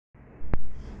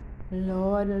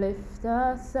Lord, lift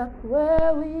us up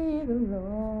where we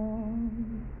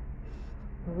belong,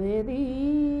 where the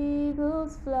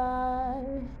eagles fly.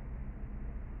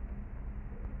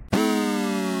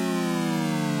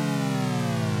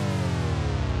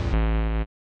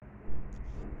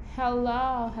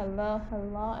 Hello, hello,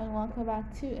 hello, and welcome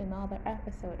back to another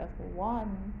episode of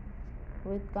One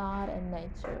with God and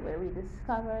Nature, where we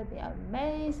discover the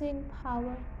amazing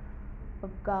power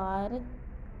of God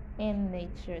in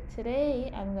nature.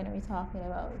 Today, I'm going to be talking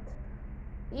about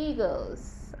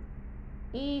eagles.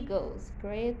 Eagles,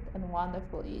 great and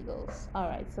wonderful eagles. All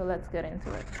right, so let's get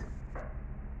into it.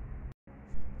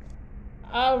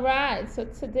 All right, so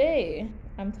today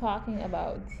I'm talking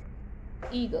about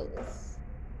eagles.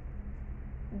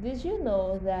 Did you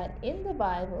know that in the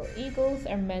Bible, eagles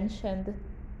are mentioned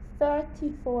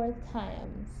 34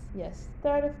 times? Yes,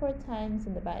 34 times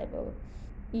in the Bible,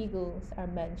 eagles are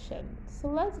mentioned. So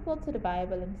let's go to the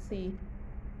Bible and see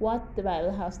what the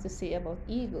Bible has to say about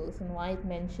eagles and why it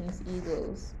mentions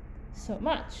eagles so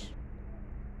much.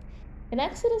 In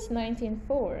Exodus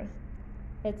 19:4,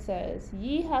 it says,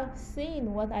 Ye have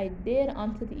seen what I did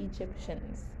unto the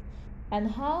Egyptians, and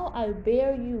how I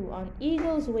bare you on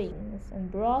eagle's wings,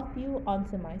 and brought you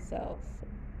unto myself.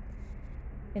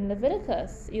 In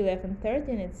Leviticus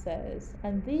 11:13 it says,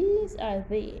 And these are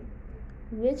they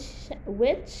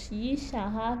which ye shall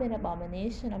have in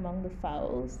abomination among the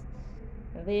fowls.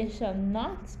 They shall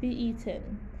not be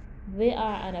eaten. They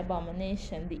are an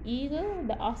abomination, the eagle,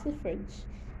 the ossifrage,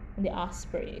 and the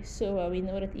osprey. So we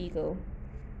know that eagle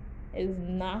is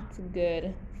not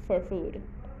good for food.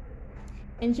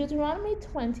 In Deuteronomy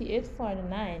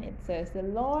 28:49 it says, The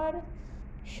Lord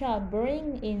shall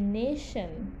bring a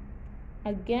nation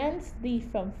against thee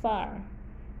from far,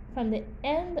 from the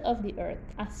end of the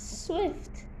earth, as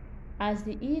swift as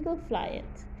the eagle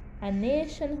flieth, a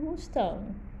nation whose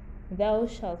tongue thou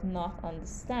shalt not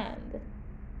understand.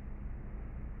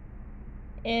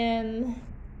 In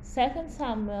 2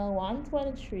 Samuel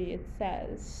 1:23 it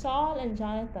says, Saul and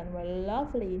Jonathan were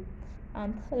lovely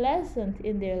and pleasant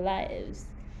in their lives,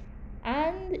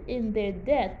 and in their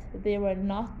death they were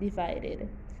not divided.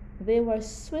 They were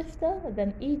swifter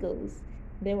than eagles,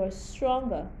 they were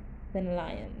stronger than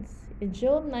lions. In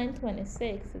Job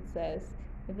 9:26 it says,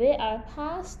 They are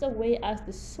passed away as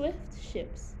the swift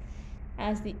ships,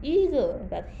 as the eagle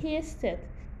that hasteth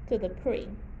to the prey.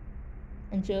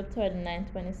 And Job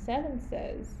 39:27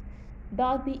 says,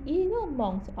 Doth the eagle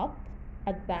mount up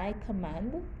at thy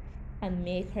command, and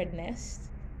make her nest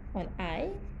on high?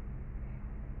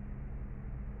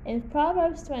 In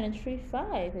Proverbs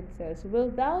 23:5 it says,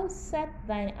 Wilt thou set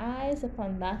thine eyes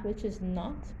upon that which is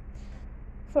not?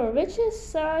 For riches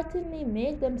certainly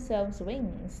make themselves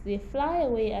wings, they fly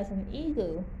away as an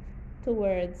eagle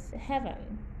towards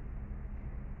heaven.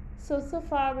 So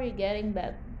far we're getting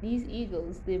that these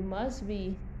eagles, they must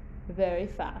be very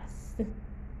fast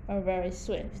or very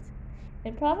swift.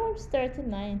 In Proverbs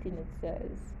 13:19 it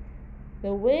says,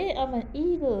 The way of an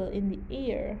eagle in the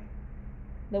air,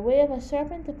 the way of a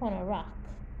serpent upon a rock,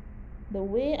 the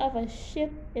way of a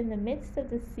ship in the midst of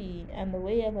the sea, and the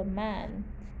way of a man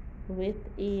with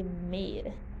a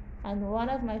maid. And one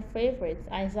of my favorites,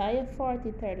 Isaiah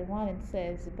 40:31, it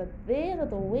says, But they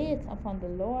that wait upon the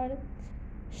Lord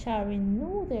shall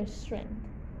renew their strength.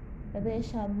 They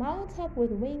shall mount up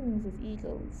with wings as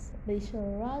eagles. They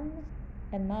shall run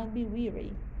and not be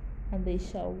weary, and they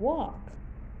shall walk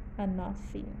and not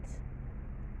faint.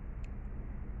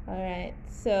 Alright,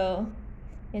 so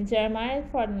in Jeremiah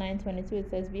 49:22 it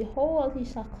says, Behold, he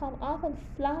shall come up and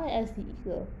fly as the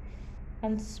eagle,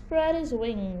 and spread his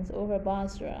wings over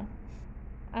Bozrah.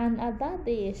 And at that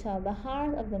day shall the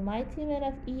heart of the mighty men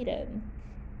of Eden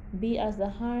be as the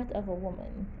heart of a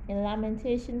woman. In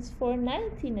Lamentations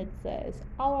 4:19 it says,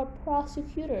 Our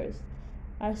prosecutors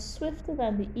are swifter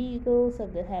than the eagles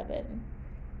of the heaven.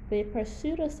 They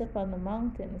pursued us upon the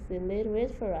mountains, they laid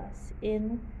wait for us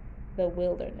in the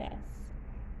wilderness.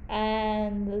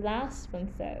 And the last one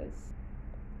says,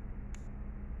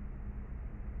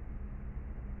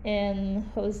 in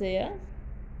in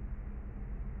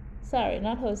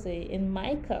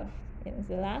Micah, it's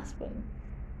the last one,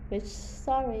 the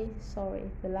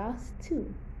last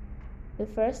two. The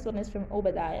first one is from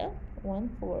Obadiah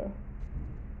 1:4,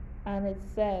 and it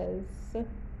says,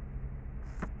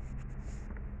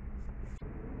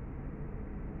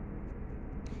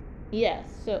 yes,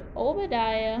 so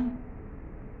Obadiah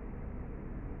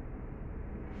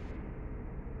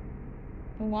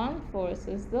 1:4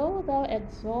 says, Though thou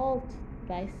exalt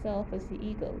thyself as the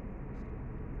eagle,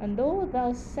 and though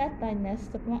thou set thy nest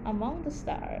among the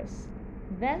stars,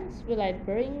 thence will I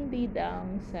bring thee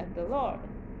down, said the Lord.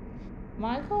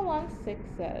 Micah 1:6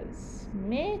 says,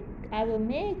 I will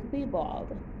make thee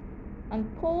bald,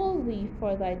 and poll thee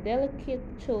for thy delicate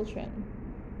children.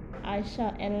 I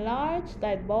shall enlarge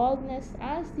thy baldness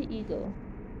as the eagle,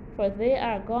 for they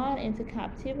are gone into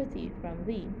captivity from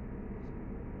thee.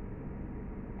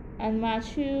 And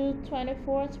Matthew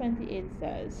 24:28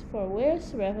 says, For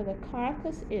wheresoever the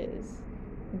carcass is,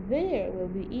 there will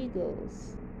be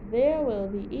eagles. There will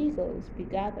be eagles be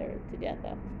gathered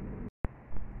together.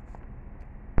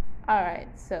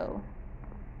 Alright, so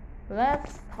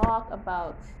let's talk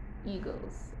about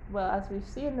eagles. Well, as we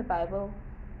see in the Bible,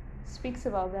 speaks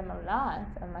about them a lot,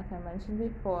 and like I mentioned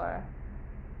before,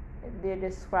 they're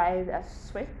described as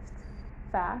swift,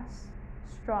 fast,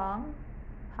 strong,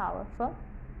 powerful.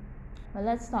 Well,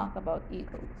 let's talk about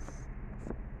eagles.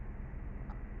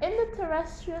 In the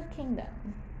terrestrial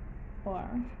kingdom, or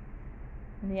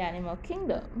in the animal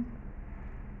kingdom,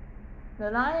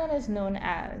 the lion is known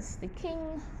as the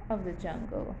king of the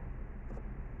jungle.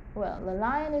 Well, the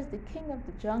lion is the king of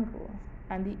the jungle,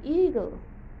 and the eagle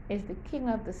is the king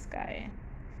of the sky.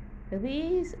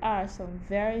 These are some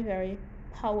very, very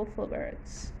powerful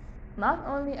birds. Not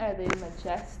only are they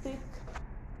majestic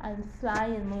and fly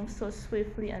and move so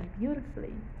swiftly and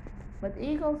beautifully, but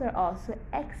eagles are also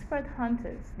expert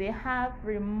hunters. They have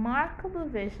remarkable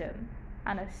vision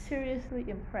and a seriously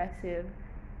impressive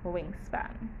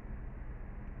wingspan.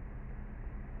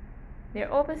 There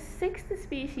are over 60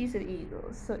 species of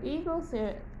eagles. So eagles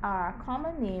are a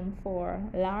common name for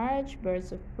large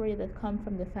birds of prey that come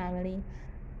from the family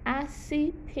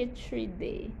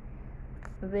Accipitridae.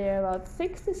 There are about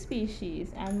 60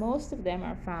 species, and most of them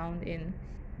are found in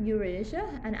Eurasia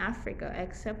and Africa,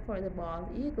 except for the bald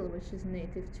eagle, which is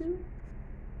native to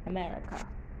America.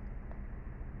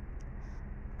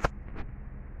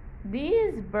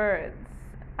 These birds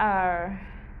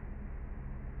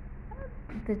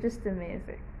they're just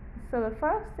amazing. So the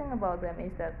first thing about them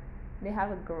is that they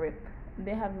have a grip.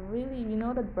 They have really, you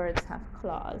know that birds have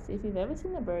claws. If you've ever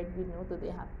seen a bird, you know that they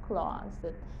have claws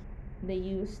that they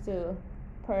use to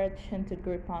perch and to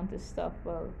grip onto stuff.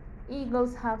 Well,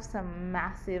 eagles have some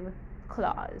massive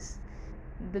claws.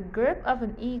 The grip of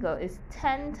an eagle is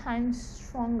 10 times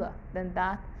stronger than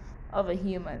that of a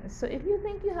human. So if you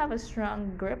think you have a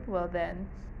strong grip, well then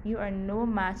you are no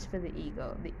match for the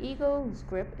eagle. The eagle's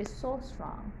grip is so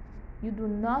strong. You do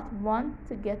not want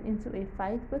to get into a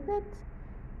fight with it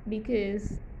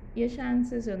because your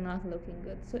chances are not looking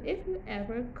good. So if you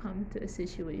ever come to a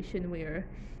situation where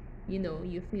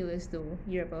you feel as though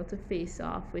you're about to face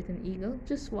off with an eagle,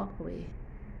 just walk away.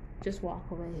 Just walk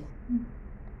away.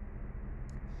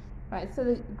 Right, so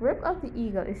the grip of the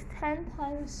eagle is 10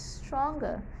 times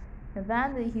stronger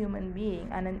than the human being,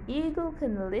 and an eagle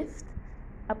can lift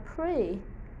a prey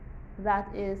that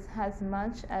is as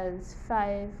much as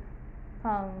 5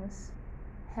 pounds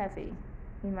heavy.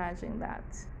 Imagine that.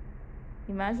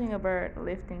 Imagine a bird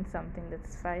lifting something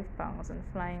that's 5 pounds and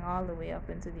flying all the way up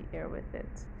into the air with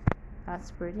it.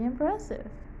 That's pretty impressive.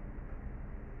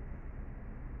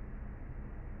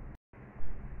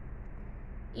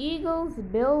 Eagles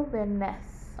build their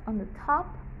nests on the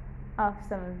top of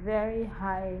some very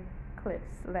high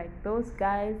cliffs. Like those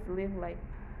guys live like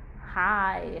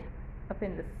high up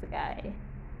in the sky.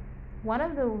 One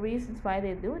of the reasons why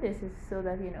they do this is so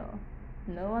that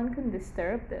no one can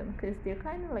disturb them, because they're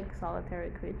kind of like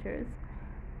solitary creatures,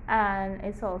 and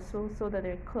it's also so that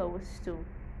they're close to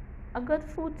a good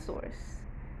food source.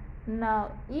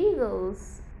 Now,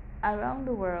 eagles around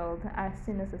the world are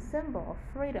seen as a symbol of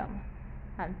freedom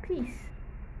and peace.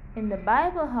 In the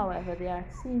Bible, however, they are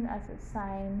seen as a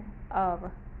sign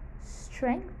of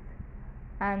strength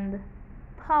and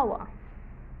power.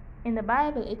 In the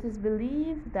Bible, it is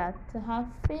believed that to have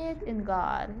faith in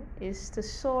God is to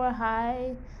soar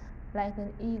high like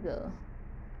an eagle,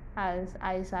 as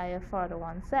Isaiah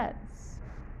 41 says.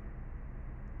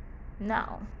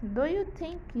 Now, do you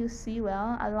think you see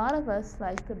well? A lot of us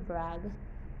like to brag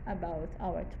about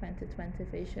our 2020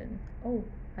 vision. Oh,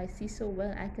 I see so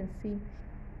well. I can see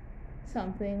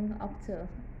something up to,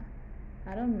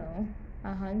 I don't know,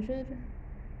 100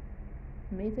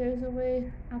 meters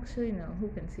away. Actually, no, who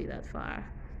can see that far?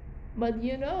 But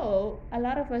a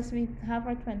lot of us, we have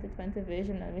our 2020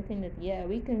 vision and we think that, yeah,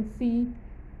 we can see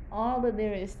all that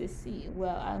there is to see.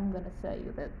 Well, I'm going to tell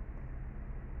you that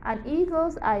an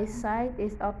eagle's eyesight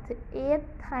is up to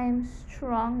 8 times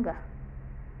stronger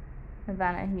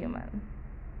than a human.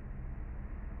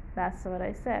 That's what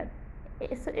I said.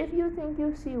 So if you think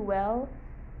you see well,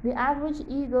 the average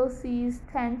eagle sees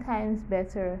 10 times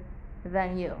better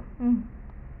than you.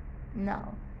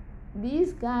 No.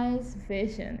 These guys'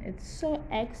 vision, it's so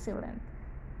excellent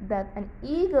that an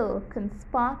eagle can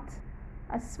spot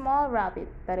a small rabbit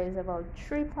that is about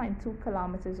 3.2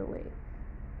 kilometers away.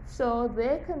 So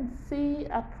they can see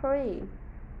a prey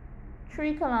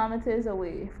 3 kilometers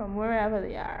away from wherever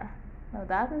they are. Now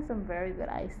that is some very good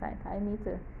eyesight. I need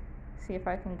to see if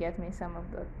I can get me some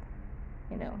of the,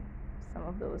 some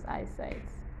of those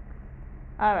eyesights.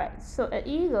 All right, so an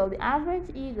eagle, the average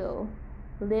eagle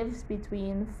lives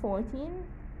between 14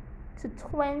 to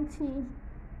 20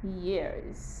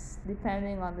 years,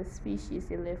 depending on the species.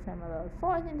 They live from about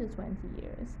 14 to 20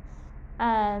 years.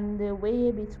 And they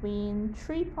weigh between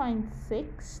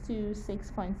 3.6 to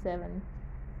 6.7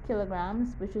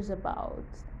 kilograms, which is about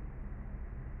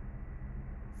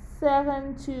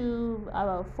 7 to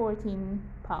about 14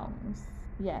 pounds.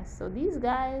 Yes, so these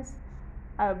guys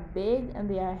are big and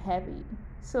they are heavy.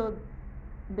 So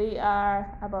they are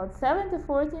about 7 to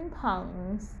 14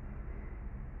 pounds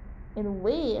in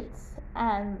weight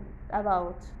and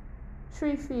about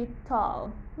 3 feet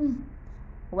tall.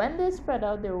 When they spread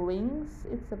out their wings,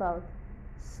 it's about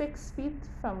 6 feet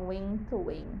from wing to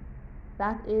wing.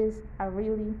 That is a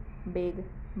really big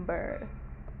bird.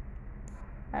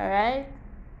 All right.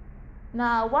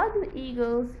 Now, what do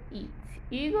eagles eat?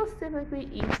 Eagles typically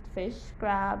eat fish,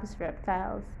 crabs,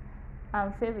 reptiles,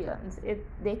 amphibians.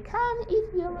 They can eat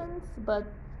humans, but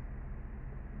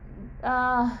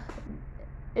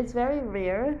it's very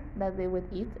rare that they would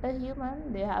eat a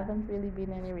human. There haven't really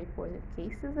been any reported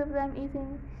cases of them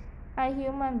eating a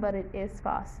human, but it is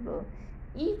possible.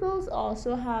 Eagles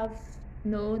also have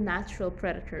no natural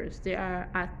predators. They are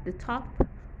at the top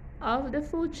of the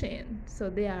food chain, so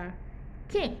they are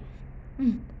king.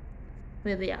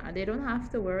 Where they are, they don't have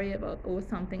to worry about, oh,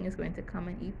 something is going to come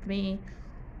and eat me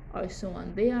or so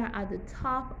on. They are at the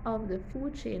top of the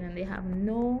food chain and they have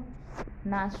no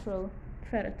natural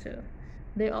predator.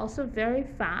 They're also very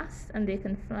fast and they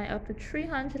can fly up to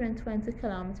 320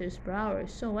 kilometers per hour.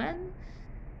 So when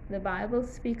the Bible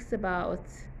speaks about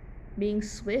being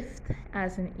swift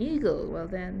as an eagle, well,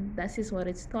 then that is what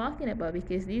it's talking about,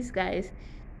 because these guys,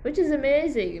 which is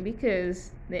amazing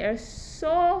because they are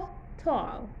so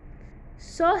tall,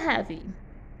 so heavy,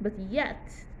 but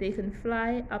yet they can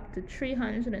fly up to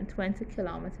 320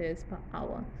 kilometers per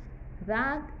hour.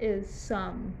 That is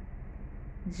some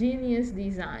genius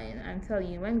design. I'm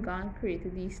telling you, when God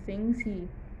created these things,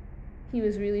 he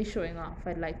was really showing off,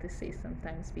 I'd like to say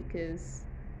sometimes, because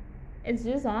it's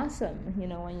just awesome,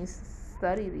 when you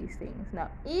study these things.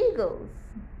 Now, eagles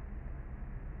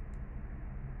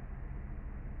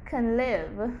can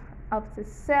live up to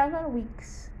 7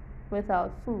 weeks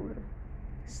without food.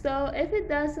 So if it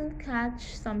doesn't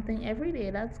catch something every day,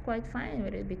 that's quite fine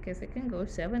with it, because it can go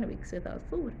 7 weeks without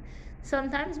food.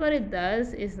 Sometimes what it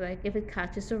does is, like, if it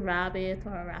catches a rabbit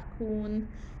or a raccoon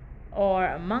or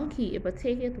a monkey, it will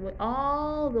take it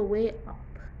all the way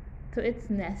up to its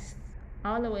nest,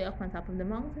 all the way up on top of the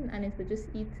mountain, and it will just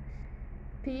eat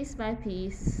piece by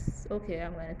piece. Okay,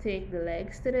 I'm going to take the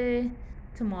legs today,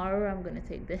 tomorrow I'm going to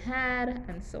take the head,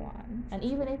 and so on. And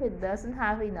even if it doesn't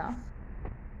have enough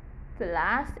to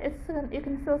last, it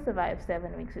can still survive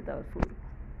 7 weeks without food.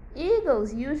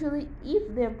 Eagles usually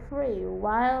eat their prey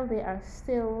while they are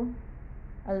still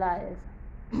alive.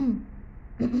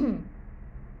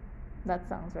 That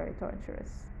sounds very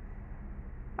torturous.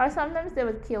 Or sometimes they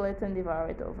would kill it and devour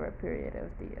it over a period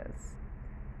of years.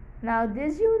 Now,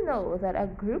 did you know that a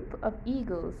group of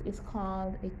eagles is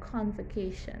called a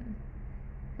convocation?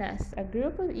 Yes, a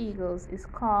group of eagles is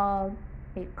called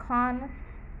a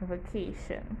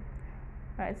convocation.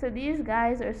 Alright, so these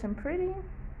guys are some pretty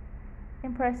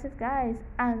impressive guys.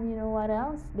 And you know what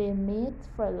else? They mate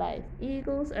for life.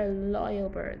 Eagles are loyal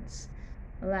birds.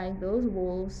 Like those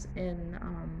wolves in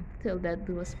Till Death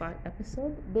Do Us Part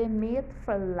episode. They mate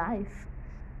for life.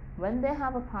 When they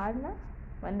have a partner,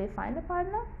 when they find a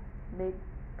partner, they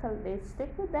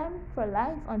stick with them for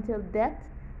life until death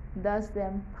does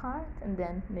them part, and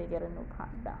then they get a new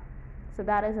partner. So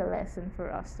that is a lesson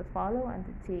for us to follow and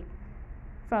to take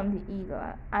from the eagle.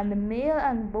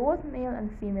 And both male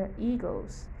and female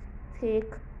eagles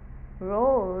take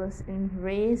roles in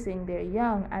raising their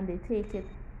young, and they take it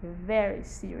very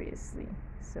seriously.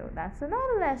 So that's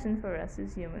another lesson for us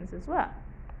as humans as well.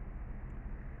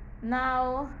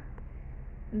 Now,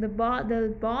 the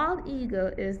bald eagle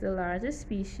is the largest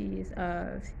species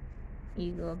of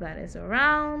eagle that is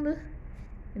around.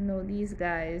 These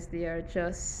guys, they are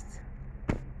just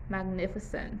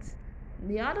magnificent.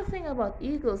 The other thing about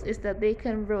eagles is that they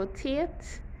can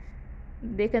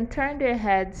turn their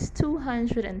heads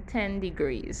 210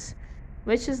 degrees,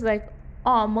 which is like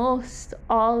almost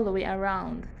all the way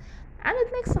around. And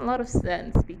it makes a lot of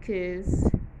sense, because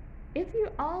if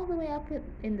you're all the way up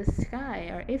in the sky,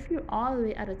 or if you're all the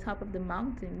way at the top of the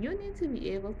mountain, you need to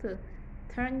be able to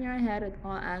turn your head at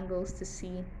all angles to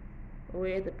see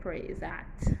where the prey is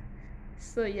at.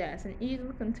 So, yes, an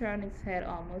eagle can turn its head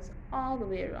almost all the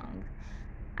way around.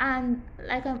 And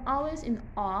like, I'm always in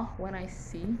awe when I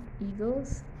see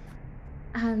eagles,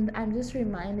 and I'm just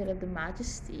reminded of the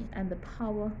majesty and the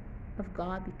power of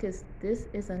God, because this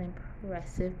is an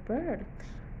impressive bird.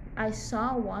 I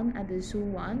saw one at the zoo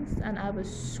once and I was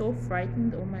so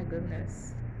frightened. Oh my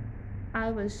goodness.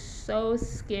 I was so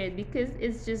scared because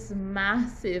it's just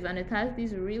massive and it has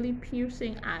these really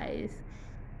piercing eyes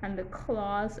and the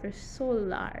claws are so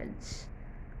large.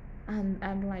 And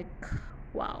I'm like,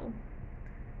 wow.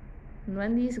 And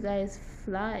when these guys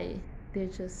fly, they're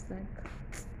just like,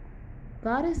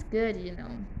 God is good, you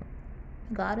know.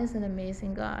 God is an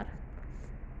amazing God.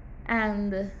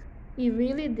 And He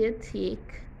really did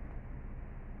take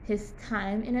His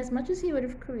time, in as much as He would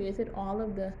have created all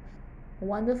of the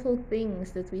wonderful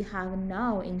things that we have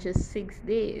now in just 6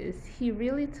 days. He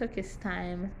really took His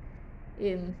time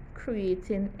in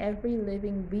creating every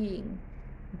living being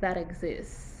that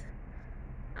exists.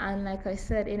 And like I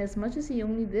said, in as much as He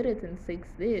only did it in 6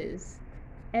 days,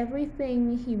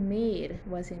 everything He made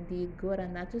was indeed good,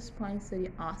 and that just points to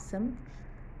the awesome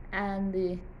and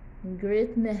the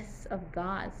greatness of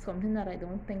God, something that I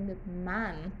don't think that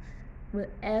man will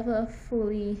ever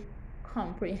fully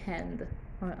comprehend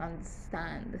or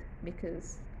understand,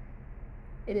 because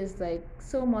it is like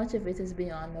so much of it is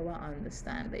beyond our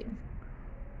understanding.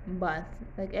 But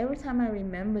like, every time I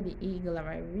remember the eagle or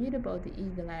I read about the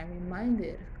eagle, I'm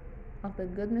reminded of the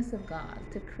goodness of God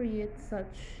to create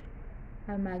such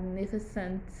a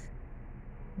magnificent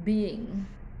being.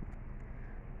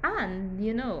 And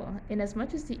in as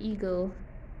much as the eagle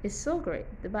is so great,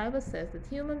 the Bible says that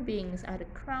human beings are the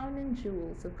crowning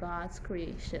jewels of God's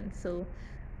creation. So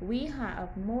we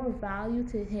have more value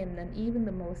to Him than even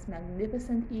the most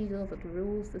magnificent eagle that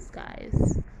rules the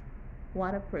skies.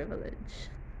 What a privilege.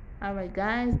 Alright,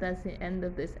 guys, that's the end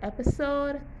of this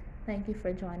episode. Thank you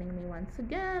for joining me once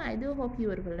again. I do hope you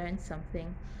would have learned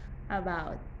something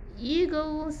about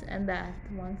eagles, and that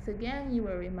once again you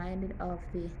were reminded of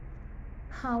the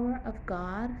power of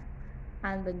God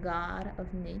and the God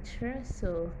of nature.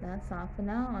 So that's all for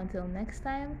now. Until next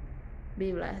time,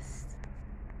 be blessed.